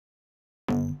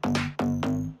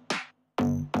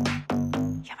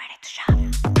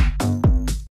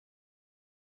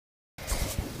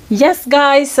Yes,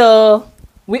 guys, so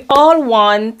we all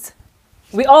want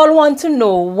we all want to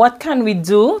know what can we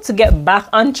do to get back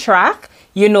on track.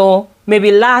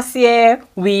 Maybe last year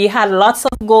we had lots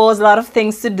of goals, a lot of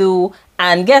things to do,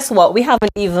 and guess what? We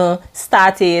haven't even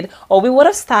started, or we would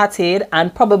have started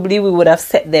and probably we would have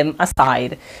set them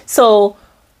aside. So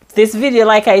this video,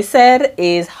 like I said,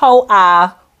 is how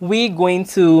are we going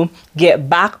to get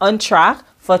back on track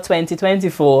for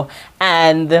 2024.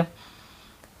 And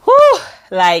whew,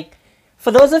 like,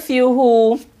 for those of you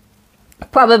who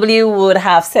probably would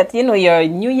have set, your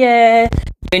New Year's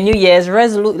New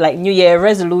Year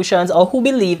resolutions, or who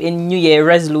believe in New Year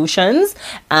resolutions,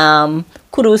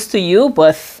 kudos to you.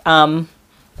 But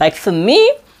like for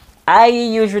me, I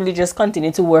usually just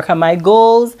continue to work on my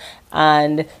goals,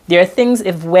 and there are things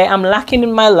where I'm lacking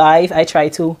in my life, I try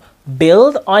to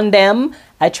build on them.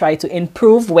 I try to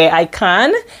improve where I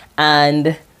can,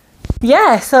 and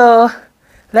yeah, so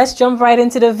let's jump right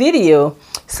into the video.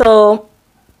 So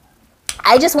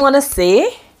I just want to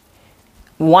say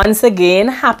once again,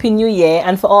 Happy New Year.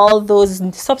 And for all those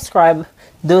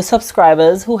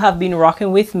subscribers who have been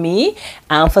rocking with me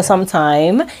for some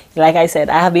time, like I said,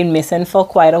 I have been missing for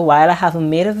quite a while. I haven't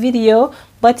made a video,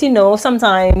 but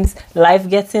sometimes life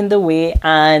gets in the way,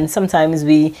 and sometimes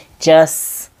we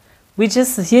just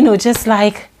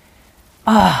like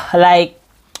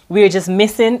we're just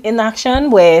missing in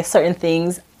action where certain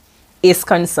things is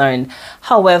concerned.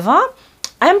 However,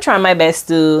 I'm trying my best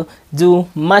to do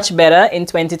much better in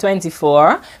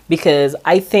 2024, because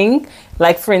I think,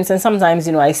 like, for instance, sometimes,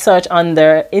 I search on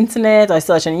the internet, I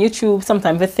search on YouTube,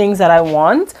 sometimes for things that I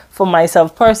want for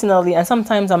myself personally, and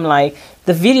sometimes I'm like,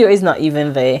 the video is not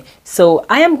even there. So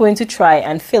I am going to try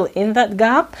and fill in that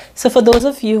gap. So for those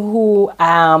of you who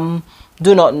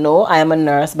do not know, I am a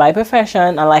nurse by profession,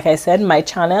 and like I said, my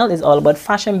channel is all about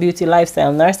fashion, beauty,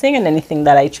 lifestyle, nursing, and anything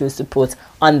that I choose to put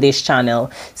on this channel.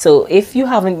 So if you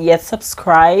haven't yet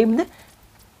subscribed,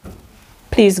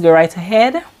 please go right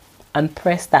ahead and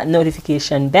press that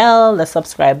notification bell, the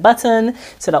subscribe button,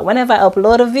 so that whenever I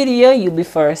upload a video, you'll be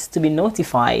first to be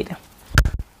notified.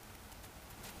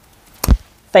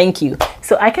 Thank you.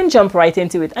 So I can jump right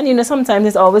into it, and sometimes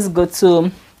it's always good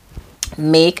to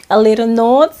make a little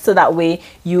note, so that way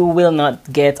you will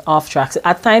not get off track. So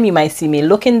at times you might see me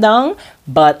looking down,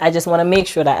 but I just want to make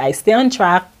sure that I stay on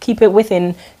track, keep it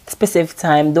within specific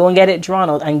time, don't get it drawn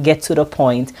out, and get to the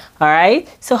point. All right,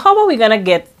 so how are we gonna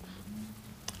get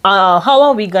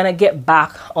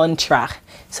back on track?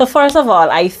 So first of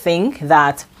all, I think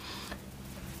that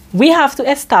we have to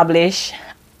establish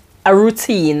a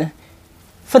routine.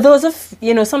 For those of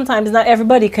sometimes not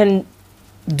everybody can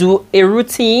do a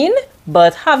routine,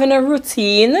 but having a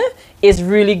routine is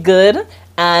really good,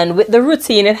 and with the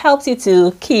routine it helps you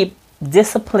to keep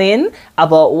discipline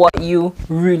about what you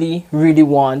really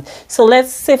want. So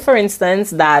let's say, for instance,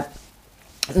 that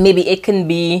maybe it can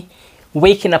be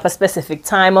waking up a specific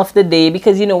time of the day,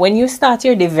 because when you start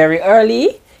your day very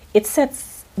early, it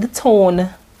sets the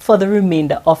tone for the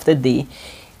remainder of the day.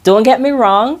 Don't get me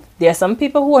wrong, there are some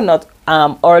people who are not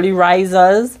early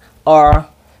risers, or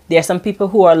there are some people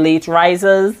who are late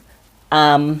risers.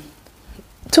 To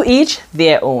each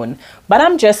their own. But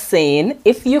I'm just saying,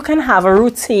 if you can have a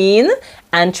routine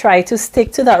and try to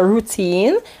stick to that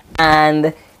routine,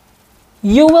 and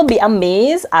you will be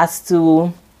amazed as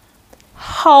to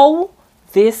how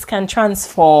this can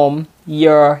transform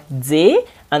your day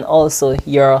and also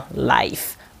your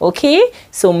life. Okay,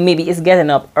 so maybe it's getting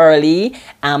up early.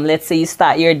 Let's say you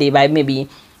start your day by maybe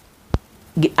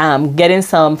getting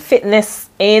some fitness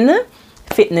in.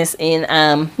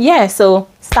 So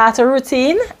start a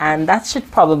routine, and that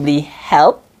should probably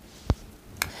help.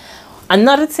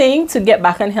 Another thing to get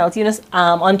back on health,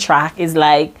 on track, is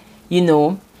like,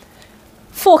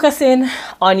 focusing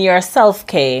on your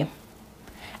self-care.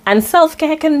 And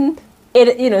self-care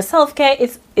self-care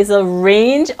is a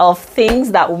range of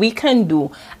things that we can do,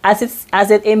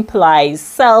 as it implies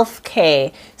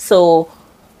self-care. So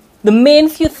the main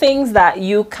few things that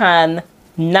you can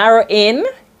narrow in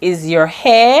is your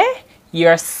hair,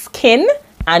 your skin,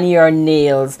 and your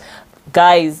nails.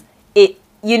 Guys,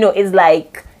 it's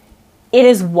like, it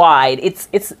is wide,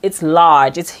 it's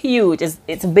large, it's huge,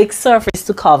 it's a big surface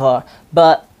to cover.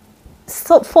 But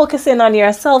focusing on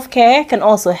your self-care can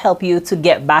also help you to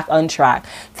get back on track.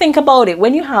 Think about it.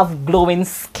 When you have glowing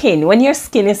skin, when your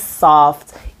skin is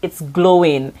soft, it's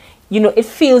glowing, it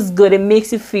feels good, it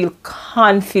makes you feel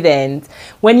confident.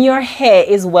 When your hair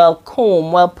is well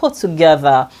combed, well put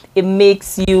together, it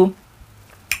makes you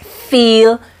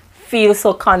feel feel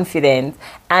so confident.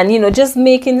 And, you know, just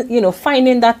making, you know,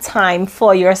 finding that time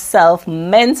for yourself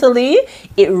mentally,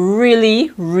 it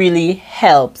really, really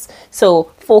helps.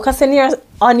 So focusing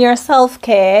on your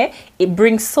self-care, it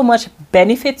brings so much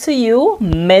benefit to you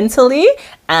mentally,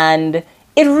 and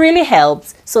it really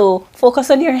helps. So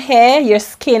focus on your hair, your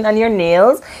skin, and your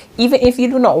nails. Even if you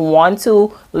do not want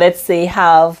to, let's say,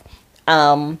 have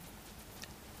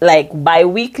like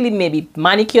bi-weekly, maybe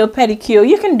manicure, pedicure,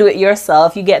 you can do it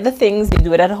yourself. You get the things, you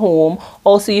do it at home.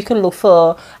 Also, you can look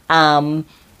for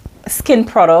skin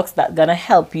products that gonna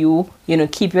help you, you know,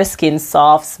 keep your skin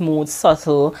soft, smooth,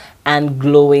 subtle, and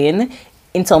glowing.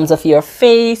 In terms of your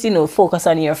face, you know, focus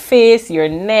on your face, your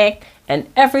neck, and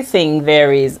everything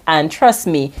varies. And trust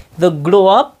me, the glow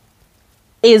up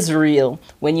is real.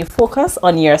 When you focus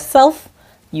on yourself,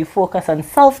 you focus on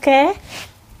self-care,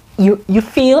 you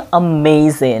feel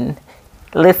amazing.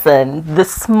 Listen, the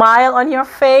smile on your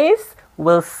face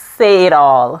will say it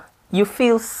all. You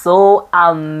feel so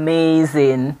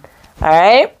amazing. All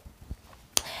right.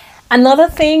 Another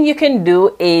thing you can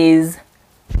do is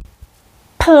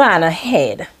plan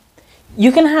ahead.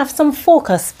 You can have some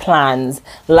focus plans.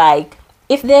 Like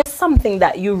if there's something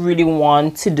that you really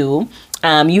want to do,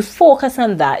 you focus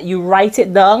on that. You write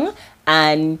it down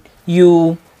and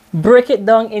you break it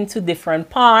down into different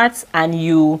parts, and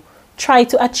you try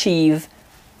to achieve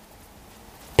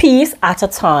piece at a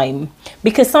time.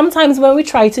 Because sometimes when we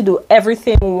try to do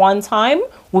everything one time,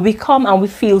 we become and we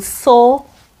feel so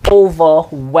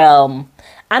overwhelmed.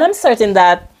 And I'm certain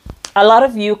that a lot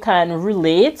of you can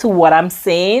relate to what I'm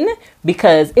saying,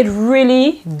 because it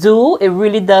really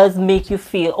does make you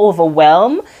feel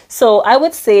overwhelmed. So I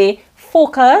would say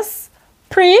focus,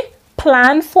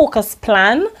 pre-plan, focus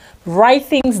plan, write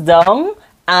things down,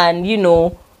 and, you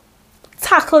know,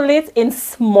 tackle it in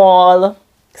small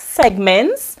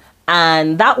segments,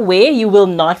 and that way you will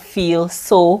not feel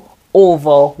so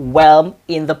overwhelmed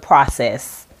in the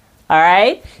process. All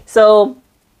right. So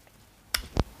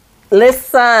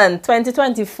listen,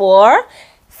 2024,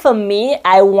 for me,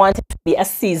 I want it to be a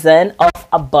season of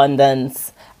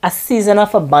abundance. A season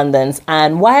of abundance.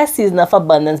 And why a season of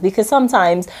abundance? Because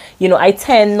sometimes, you know, I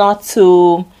tend not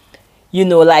to, you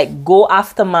know, like go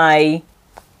after my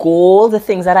goal, the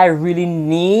things that I really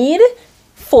need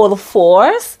for the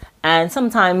force. And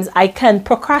sometimes I can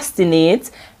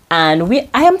procrastinate, and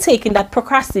I am taking that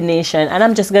procrastination and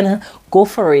I'm just gonna go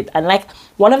for it. And like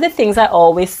one of the things I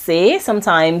always say,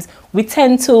 sometimes we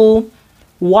tend to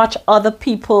watch other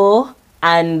people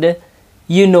and,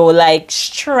 you know, like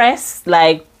stress,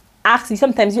 like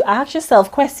sometimes you ask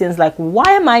yourself questions like,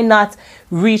 why am I not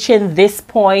reaching this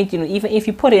point? You know, even if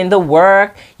you put in the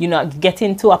work, you're not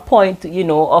getting to a point, you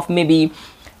know, of maybe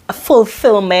a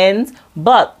fulfillment.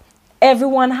 But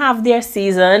everyone have their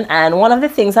season, and one of the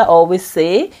things I always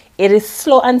say, it is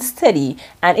slow and steady.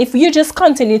 And if you just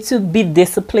continue to be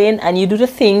disciplined and you do the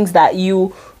things that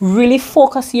you really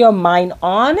focus your mind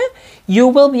on, you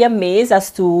will be amazed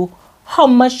as to how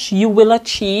much you will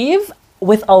achieve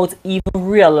without even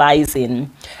realizing.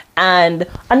 And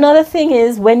another thing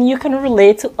is, when you can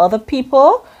relate to other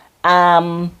people,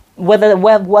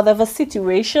 whatever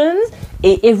situations,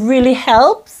 it really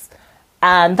helps.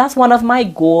 And that's one of my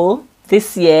goals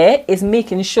this year, is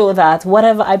making sure that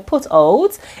whatever I put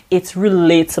out, it's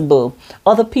relatable.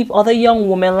 Other people, other young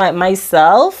women like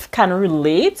myself can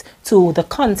relate to the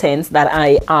content that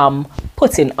I am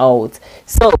putting out.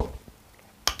 So,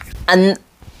 and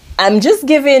I'm just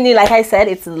giving you, like I said,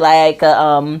 it's like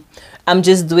I'm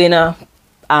just doing a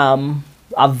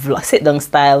sit down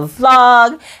style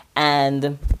vlog,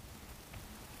 and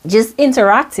just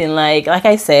interacting like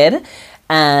I said.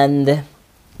 And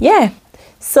yeah,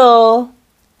 so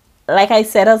like I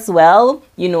said as well,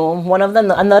 you know,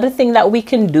 another thing that we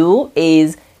can do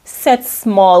is set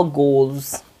small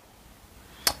goals.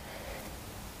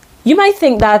 You might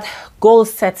think that goal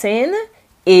setting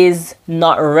is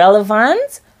not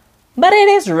relevant, but it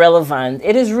is relevant.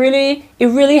 It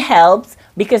really helps,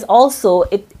 because also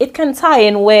it can tie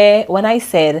in when I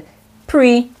said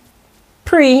pre-plan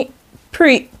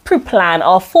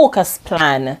or focus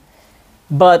plan,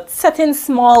 but setting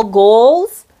small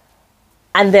goals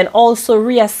and then also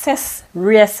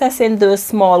reassessing those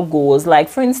small goals. Like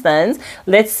for instance,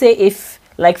 let's say if,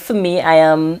 like for me, I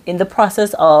am in the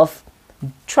process of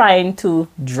trying to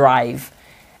drive,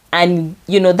 and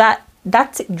you know that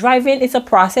driving is a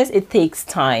process, it takes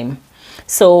time.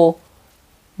 So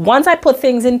once I put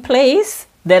things in place,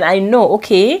 then I know,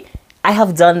 okay, I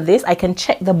have done this, I can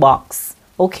check the box.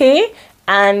 Okay.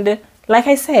 And like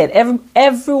I said,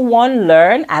 everyone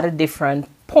learn at a different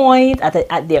point,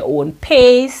 at their own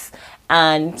pace.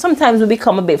 and sometimes we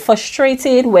become a bit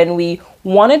frustrated when we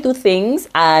want to do things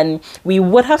and we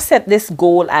would have set this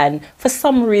goal and for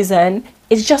some reason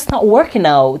it's just not working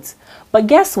out. But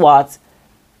guess what?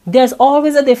 There's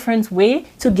always a different way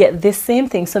to get this same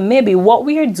thing. So maybe what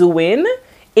we are doing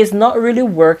is not really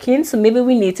working, so maybe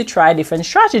we need to try a different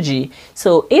strategy.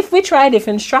 So if we try a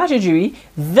different strategy,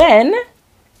 then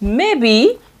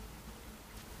maybe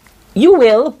we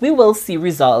will see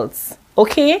results.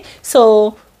 Okay,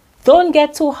 so don't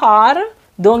get too hard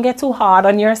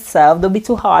on yourself. Don't be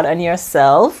too hard on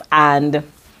yourself, and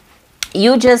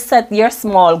you just set your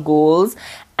small goals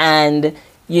and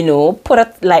put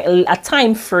a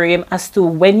time frame as to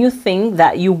when you think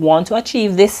that you want to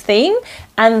achieve this thing,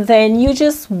 and then you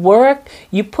just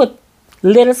you put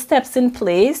little steps in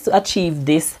place to achieve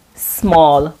this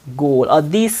small goal or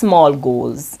these small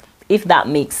goals, if that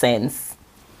makes sense.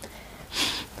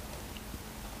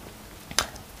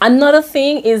 Another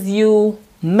thing is you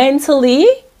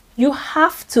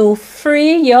have to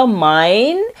free your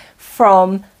mind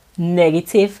from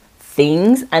negative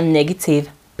things and negative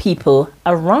people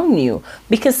around you,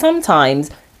 because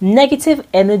sometimes negative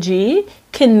energy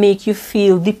can make you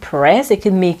feel depressed. It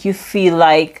can make you feel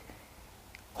like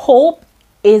hope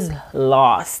is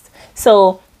lost.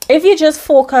 So if you just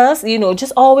focus,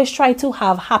 just always try to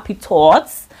have happy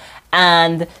thoughts.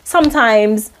 And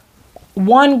sometimes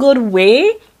one good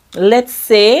way, let's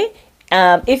say,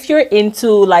 if you're into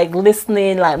like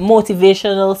listening like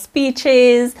motivational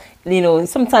speeches,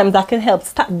 sometimes that can help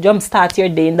jumpstart your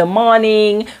day in the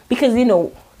morning, because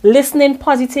listening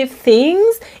positive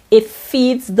things, it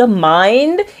feeds the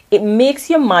mind. It makes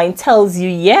your mind tells you,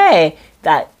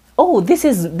 that, oh, this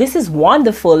is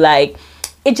wonderful. Like,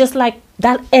 it just like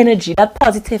that energy, that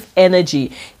positive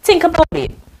energy. Think about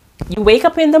it. You wake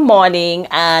up in the morning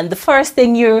and the first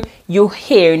thing you're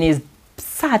hearing is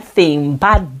sad thing,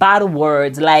 bad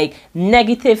words, like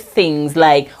negative things,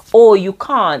 like, oh, you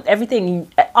can't,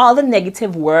 everything, all the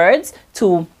negative words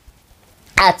to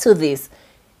add to this.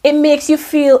 It makes you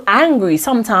feel angry.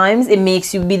 Sometimes it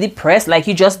makes you be depressed, like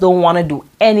you just don't want to do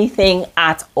anything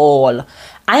at all.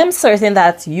 I am certain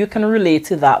that you can relate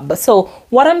to that. But so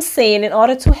what I'm saying, in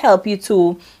order to help you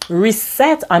to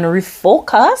reset and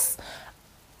refocus,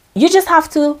 you just have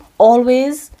to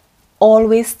always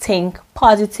think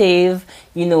positive,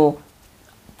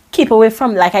 keep away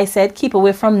from, like I said, keep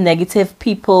away from negative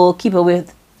people, keep away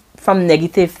from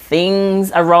negative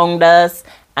things around us,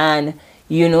 and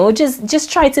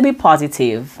just try to be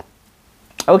positive.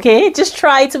 Okay, just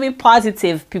try to be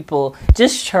positive, people.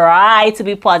 Just try to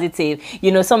be positive.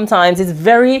 Sometimes it's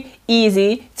very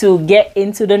easy to get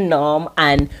into the norm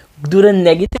and do the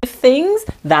negative things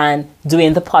than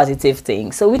doing the positive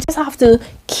things. So we just have to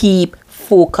keep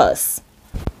focus.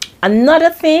 Another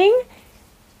thing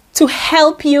to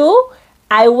help you,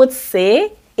 I would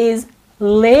say, is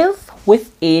live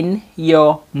within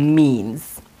your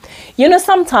means.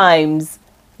 Sometimes,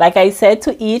 like I said,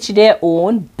 to each their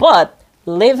own, but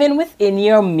living within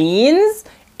your means,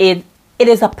 it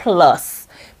is a plus,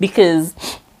 because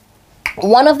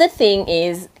one of the thing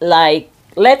is, like,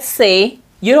 let's say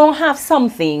you don't have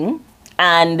something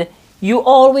and you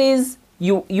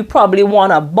probably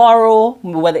want to borrow,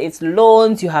 whether it's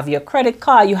loans, you have your credit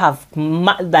card, you have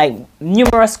like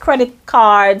numerous credit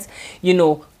cards,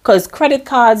 because credit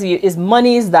cards is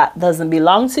monies that doesn't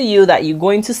belong to you that you're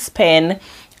going to spend.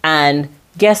 And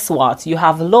guess what? You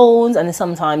have loans, and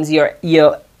sometimes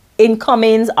your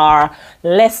incomings are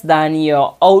less than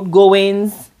your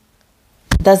outgoings.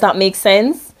 Does that make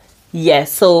sense?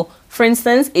 Yes. So for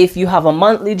instance, if you have a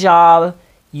monthly job,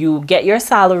 you get your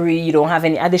salary, you don't have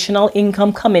any additional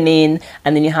income coming in,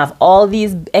 and then you have all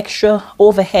these extra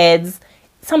overheads.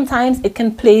 Sometimes it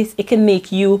can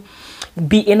make you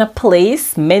be in a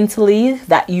place mentally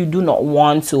that you do not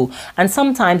want to. And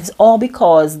sometimes it's all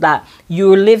because that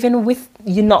you're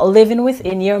not living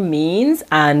within your means.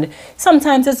 And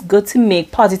sometimes it's good to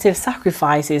make positive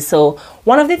sacrifices. So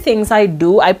one of the things I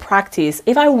practice,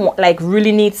 if I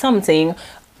really need something,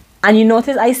 and you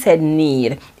notice I said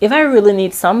need. If I really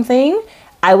need something,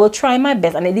 I will try my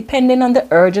best. And depending on the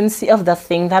urgency of the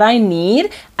thing that I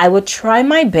need, I will try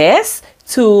my best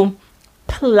to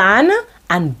plan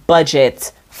and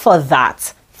budget for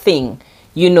that thing.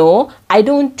 I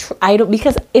don't,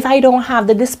 because if I don't have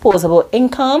the disposable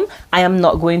income, I am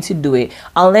not going to do it.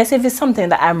 Unless if it's something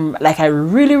that I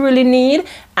really, really need.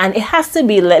 And it has to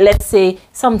be, let's say,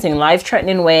 something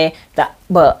life-threatening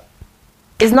but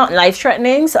it's not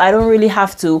life-threatening, so I don't really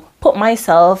have to put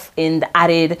myself in the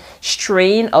added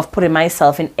strain of putting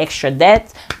myself in extra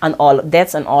debt and all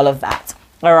of that.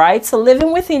 All right, so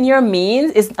living within your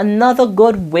means is another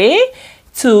good way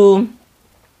to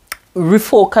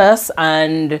refocus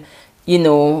and, you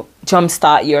know,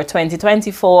 jumpstart your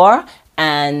 2024.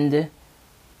 And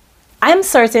I'm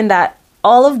certain that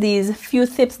all of these few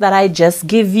tips that I just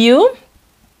give you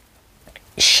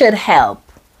should help.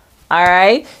 All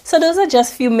right. So those are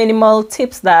just few minimal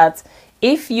tips that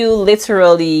if you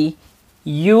literally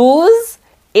use,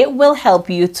 it will help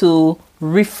you to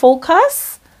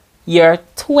refocus your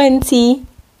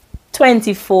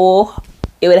 2024.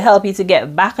 It will help you to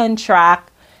get back on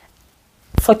track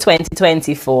for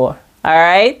 2024. All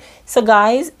right. So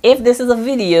guys, if this is a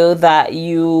video that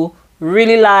you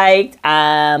really liked,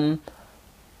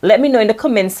 let me know in the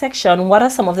comment section what are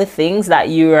some of the things that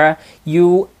you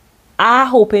are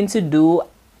hoping to do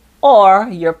or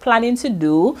you're planning to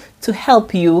do to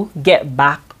help you get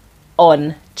back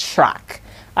on track.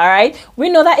 All right. We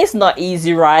know that it's not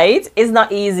easy, right? It's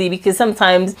not easy because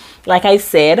sometimes, like I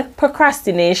said,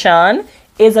 procrastination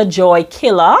is a joy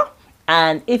killer.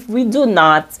 And if we do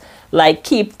not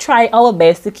try our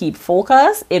best to keep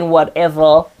focus in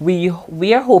whatever we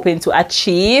are hoping to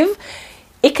achieve,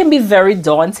 it can be very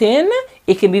daunting.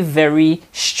 It can be very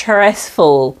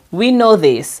stressful. We know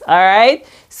this. All right.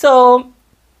 So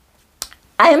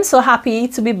I am so happy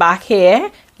to be back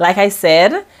here. Like I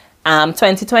said,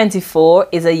 2024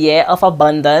 is a year of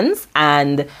abundance,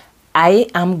 and I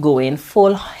am going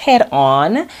full head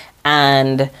on,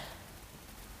 and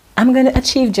I'm going to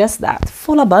achieve just that,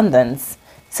 full abundance.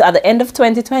 So at the end of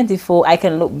 2024, I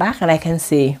can look back and I can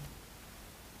say,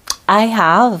 I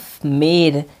have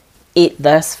made it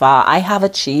thus far. I have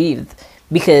achieved,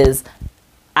 because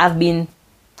I've been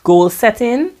goal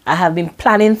setting. I have been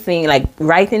planning things, like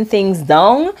writing things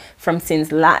down from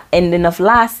since ending of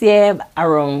last year,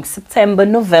 around September,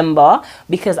 November,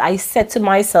 because I said to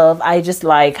myself, I just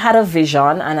had a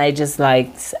vision, and I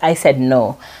said,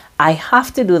 no, I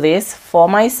have to do this for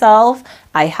myself.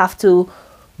 I have to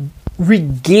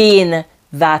regain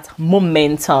that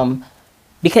momentum,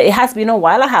 because it has been a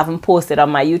while I haven't posted on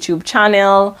my YouTube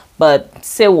channel, but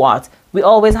say what? We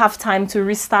always have time to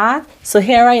restart. So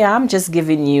here I am, just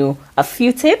giving you a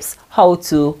few tips how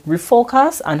to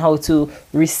refocus and how to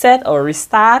reset or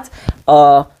restart,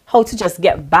 or how to just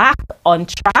get back on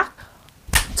track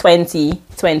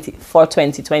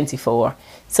 2024.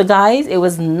 So guys, it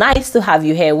was nice to have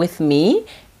you here with me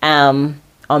on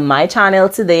my channel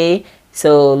today.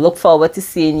 So look forward to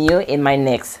seeing you in my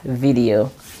next video.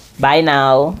 Bye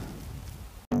now.